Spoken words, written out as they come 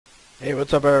Hey,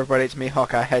 what's up everybody, it's me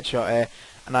Hawkeye Headshot here,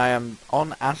 and I am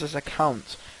on Azza's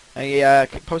account. He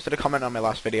posted a comment on my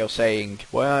last video saying,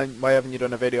 why haven't you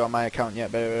done a video on my account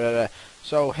yet, blah, blah, blah.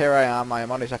 So here I am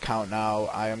on his account now.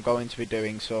 I am going to be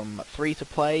doing some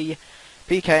free-to-play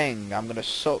Pking. I'm going to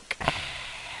suck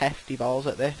hefty balls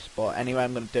at this, but anyway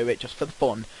I'm going to do it just for the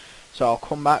fun. So I'll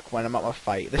come back when I'm at my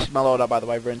fight. This is my loadout, by the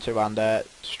way, run 2 and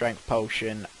strength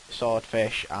potion,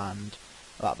 swordfish, and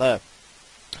that there.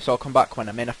 So I'll come back when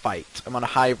I'm in a fight. I'm on a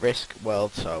high risk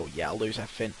world, so yeah, I'll lose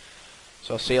everything.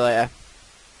 So I'll see you later.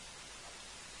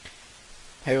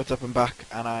 Hey, what's up, I'm back,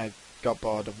 and I got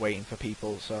bored of waiting for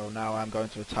people, so now I'm going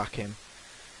to attack him.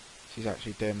 He's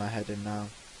actually doing my head in now.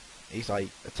 He's like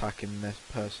attacking this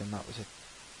person that was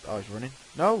oh, he's running.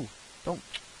 No! Don't!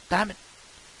 Damn it!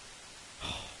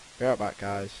 Be right back,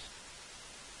 guys.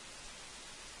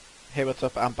 Hey, what's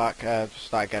up, I'm back. Just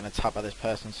started getting attacked by this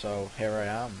person, so here I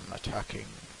am, attacking.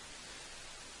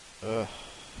 Ugh.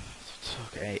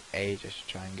 It took ages to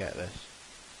try and get this.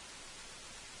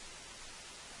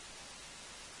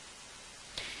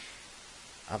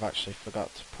 I've actually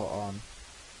forgot to put on...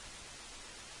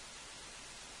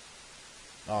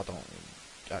 Oh, don't...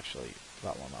 Actually,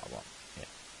 that one. Yeah.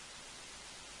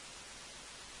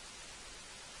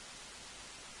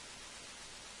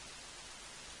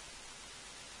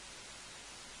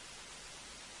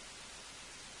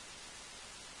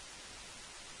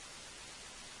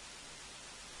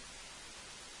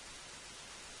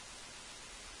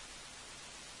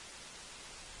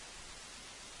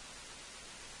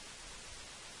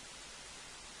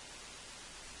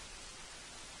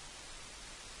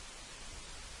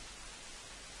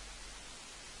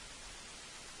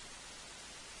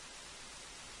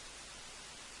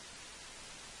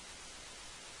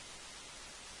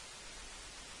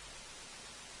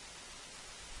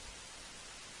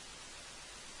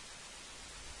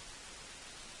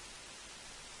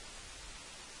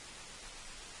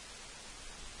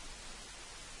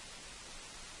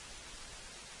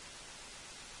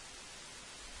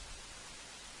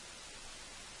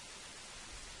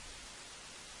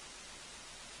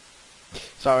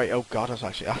 Sorry, oh god, I was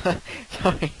actually...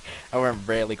 sorry, I went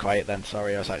really quiet then,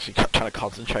 sorry, I was actually trying to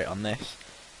concentrate on this.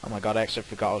 Oh my god, I actually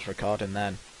forgot I was recording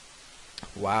then.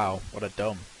 Wow, what a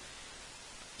dumb.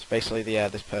 It's basically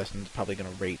this person's probably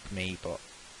going to rape me, but...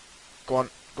 Go on,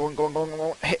 go on, go on, go on, go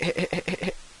on,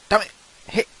 hit, damn it,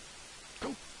 hit,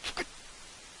 go,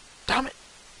 damn it.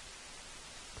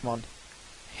 Come on,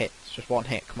 hit, it's just one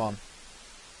hit, come on.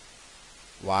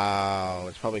 Wow,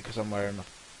 it's probably because I'm wearing my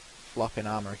flopping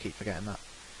armor, I keep forgetting that.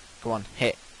 Go on,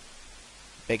 hit.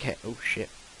 Big hit. Oh shit.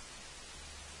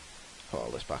 Put all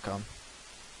this back on.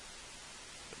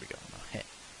 There we go. Now hit.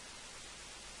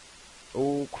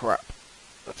 Oh crap.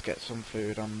 Let's get some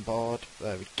food on board.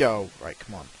 There we go. Right,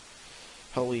 come on.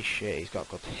 Holy shit, he's got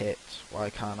good hits. Why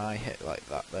can't I hit like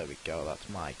that? There we go. That's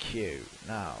my cue.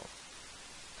 Now,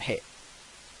 hit.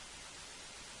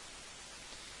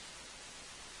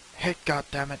 Hit,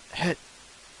 goddammit. Hit.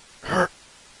 Hurt.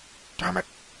 Damn it.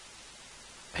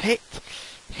 Hit.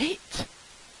 Hit.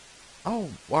 Oh,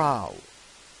 wow.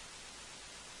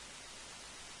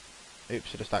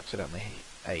 Oops, I just accidentally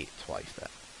ate twice there.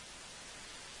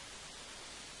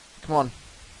 Come on.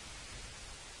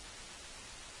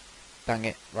 Dang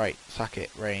it. Right, sack it.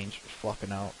 Range.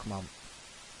 Flopping out. Come on.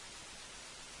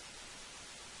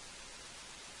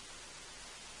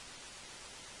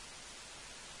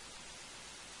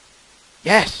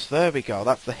 Yes! There we go.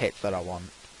 That's the hits that I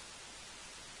want.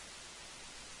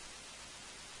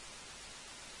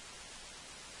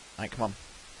 Right, come on.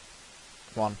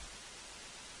 Come on.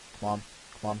 Come on.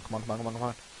 Come on, come on, come on, come on, come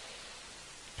on.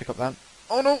 Pick up that.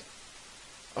 Oh no!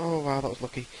 Oh wow, that was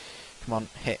lucky. Come on,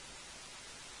 hit.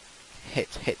 Hit,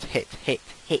 hit, hit, hit,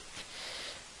 hit.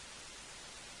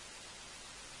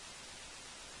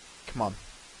 Come on.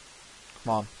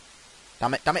 Come on.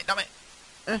 Damn it, damn it, damn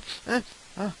it!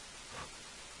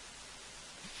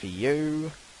 For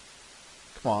you.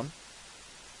 Come on.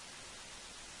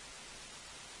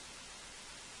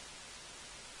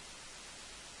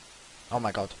 Oh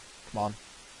my god. Come on.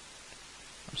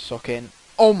 I'm sucking.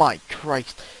 Oh my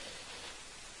Christ.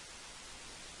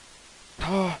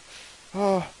 Oh.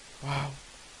 Oh. Wow.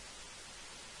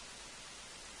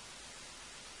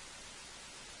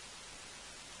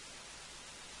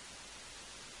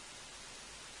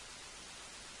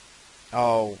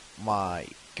 Oh my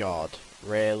god.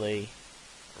 Really?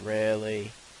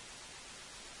 Really?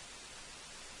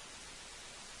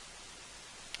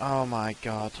 Oh my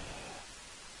god.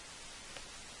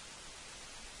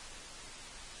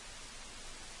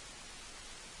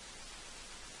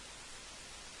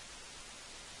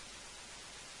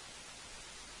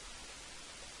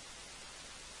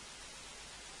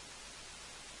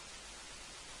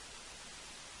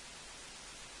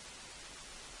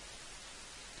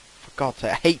 for God's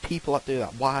sake. I hate people that do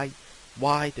that. Why?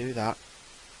 Why do that?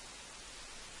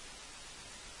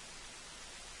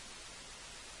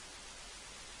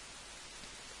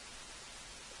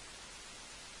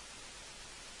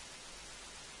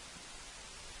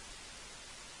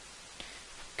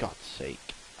 For God's sake.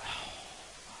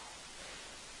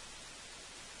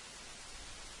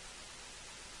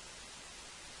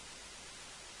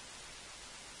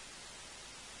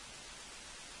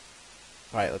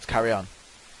 Right, let's carry on.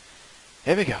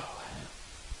 Here we go.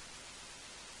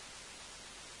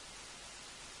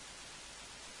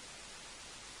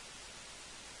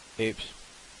 Oops.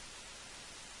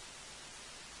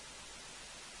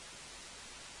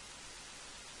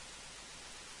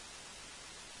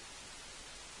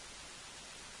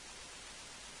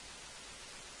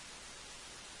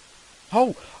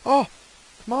 Oh! Oh!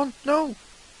 Come on! No!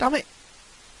 Damn it!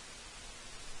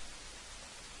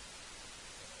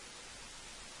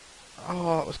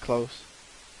 Oh, that was close.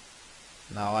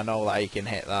 Now I know that you can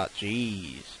hit that.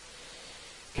 Jeez.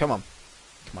 Come on.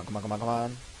 Come on, come on, come on, come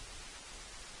on.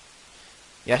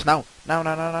 Yes, now. Now,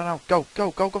 now, now, now, now. Go,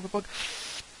 go, go, go for bug.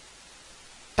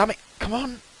 Damn it. Come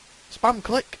on. Spam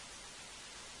click.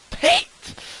 Hit!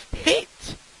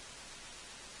 Hit!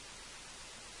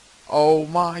 Oh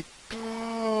my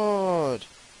god.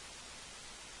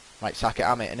 Right, sack it.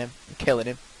 I'm hitting him. I'm killing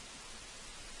him.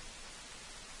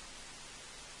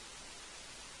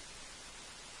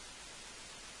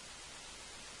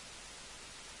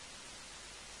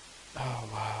 Oh,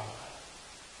 wow.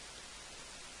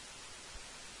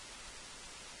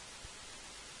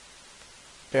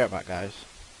 Be right back, guys.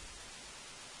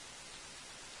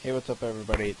 Hey, what's up,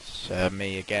 everybody? It's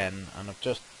me again, and I've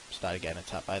just started getting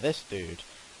attacked by this dude.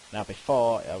 Now,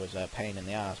 before, I was a pain in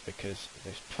the ass because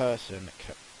this person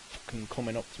kept fucking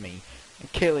coming up to me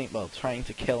and killing, well, trying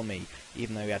to kill me,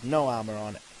 even though he had no armor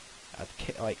on.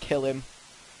 I'd kill him,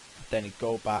 then he'd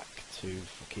go back to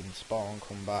fucking spawn,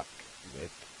 come back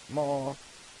with more.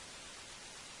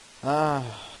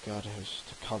 Ah, God, it was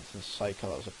just a constant cycle.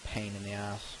 That was a pain in the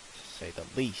ass, to say the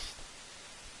least.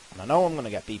 And I know I'm going to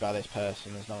get beat by this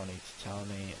person, there's no need to tell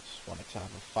me, I just wanted to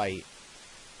have a fight,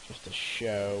 just to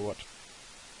show what...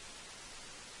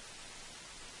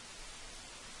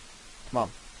 Come on,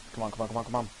 come on, come on, come on,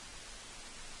 come on.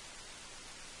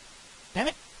 Damn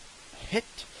it! Hit!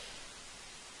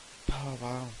 Oh,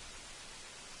 wow.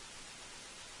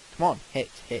 Come on, hit,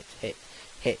 hit, hit,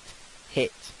 hit,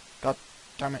 hit. God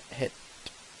damn it, hit.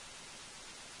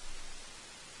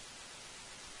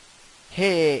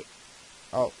 Hit!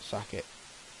 Oh, sack it.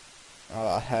 Oh,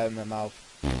 that hair in my mouth.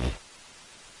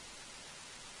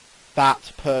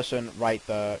 That person right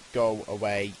there, go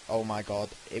away. Oh my god,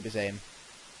 it was him.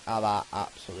 Ah, that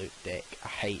absolute dick. I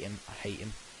hate him, I hate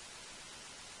him.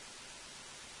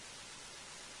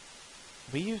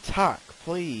 Will you attack,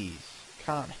 please?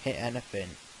 Can't hit anything.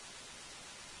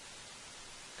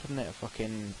 Couldn't hit a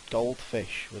fucking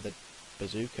goldfish with a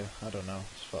bazooka. I don't know,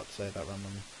 just thought to say that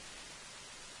randomly.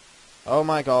 Oh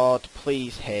my god,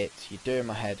 please hit. You're doing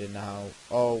my head in now.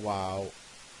 Oh wow.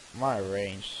 My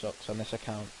range sucks on this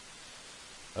account.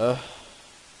 Ugh.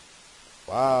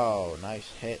 Wow,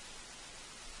 nice hit.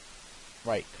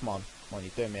 Right, come on. Come on,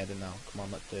 you're doing me head in now. Come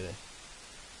on, let's do this.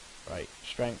 Right,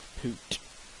 strength, poot.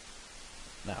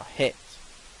 Now hit.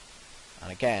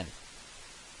 And again.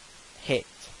 Hit.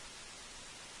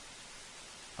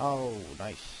 Oh,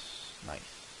 nice. Nice.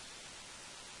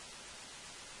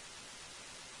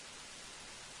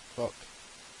 Fuck.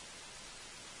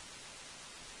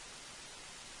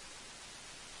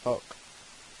 Fuck.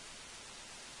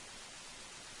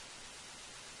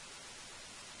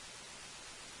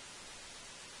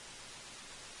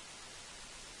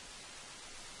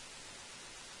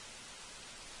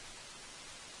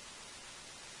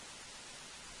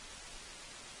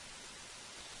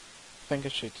 I think I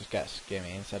should just get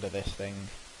Skimmy instead of this thing.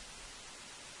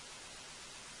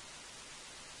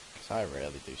 Because I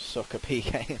really do suck at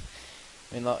PKing.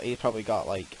 I mean, look, he's probably got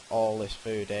like all this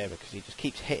food here because he just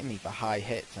keeps hitting me for high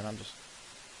hits and I'm just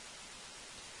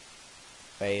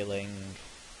failing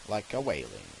like a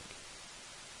wailing.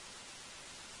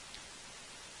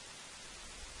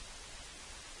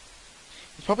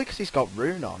 It's probably because he's got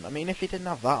Rune on. I mean, if he didn't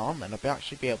have that on, then I'd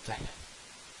actually be able to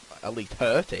at least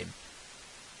hurt him.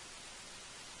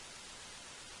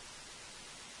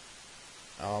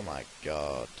 Oh my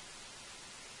god.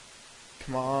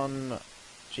 Come on.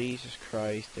 Jesus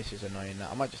Christ, this is annoying now.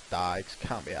 I might just die because I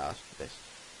can't be asked for this.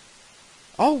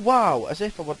 Oh wow, as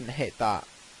if I wouldn't hit that.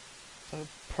 So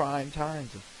prime time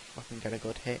to fucking get a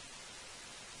good hit.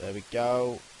 There we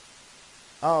go.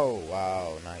 Oh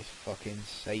wow, nice fucking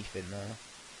safe in there.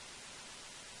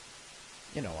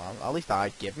 you know, at least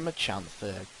I'd give him a chance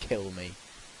to kill me.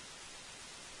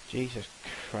 Jesus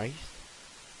Christ.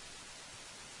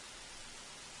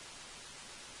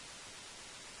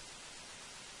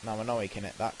 Now I know he can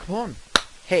hit that. Come on.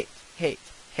 Hit, hit,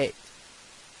 hit,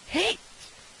 hit!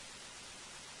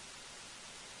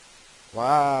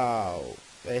 Wow.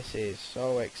 This is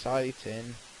so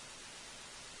exciting.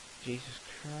 Jesus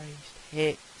Christ.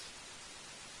 Hit.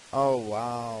 Oh,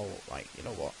 wow. Right, you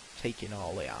know what? Taking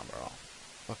all the armor off.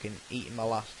 Fucking eating my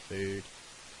last food.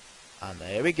 And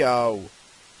there we go.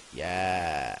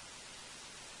 Yeah.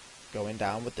 Going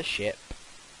down with the ship.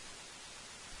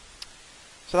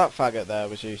 So that faggot there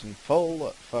was using full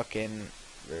fucking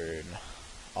rune.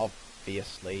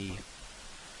 Obviously.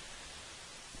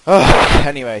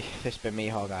 Anyway, this has been me,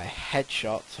 Hawkeye.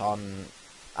 Headshot on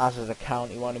Azza's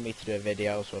account. He wanted me to do a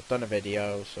video, so I've done a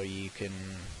video, so you can...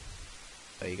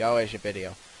 There you go, here's your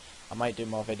video. I might do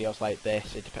more videos like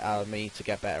this. It depends on me to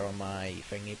get better on my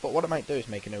thingy. But what I might do is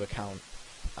make a new account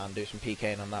and do some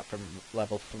PKing on that from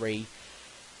level 3.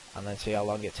 And then see how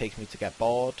long it takes me to get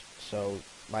bored. So,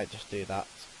 might just do that.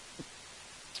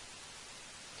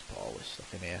 Let's put all this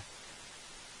stuff in here.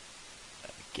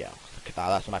 There we go. Look at that.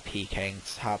 That's my PKing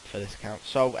tab for this account.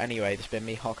 So, anyway, this has been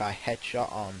me, Hawkeye.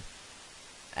 Headshot on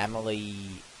Emily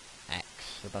X.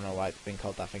 I don't know why it's been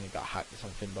called that. I think it got hacked or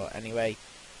something. But anyway,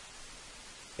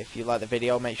 if you like the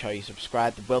video, make sure you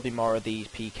subscribe. There will be more of these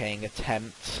PKing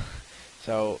attempts.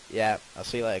 So, yeah. I'll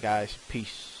see you later, guys.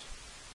 Peace.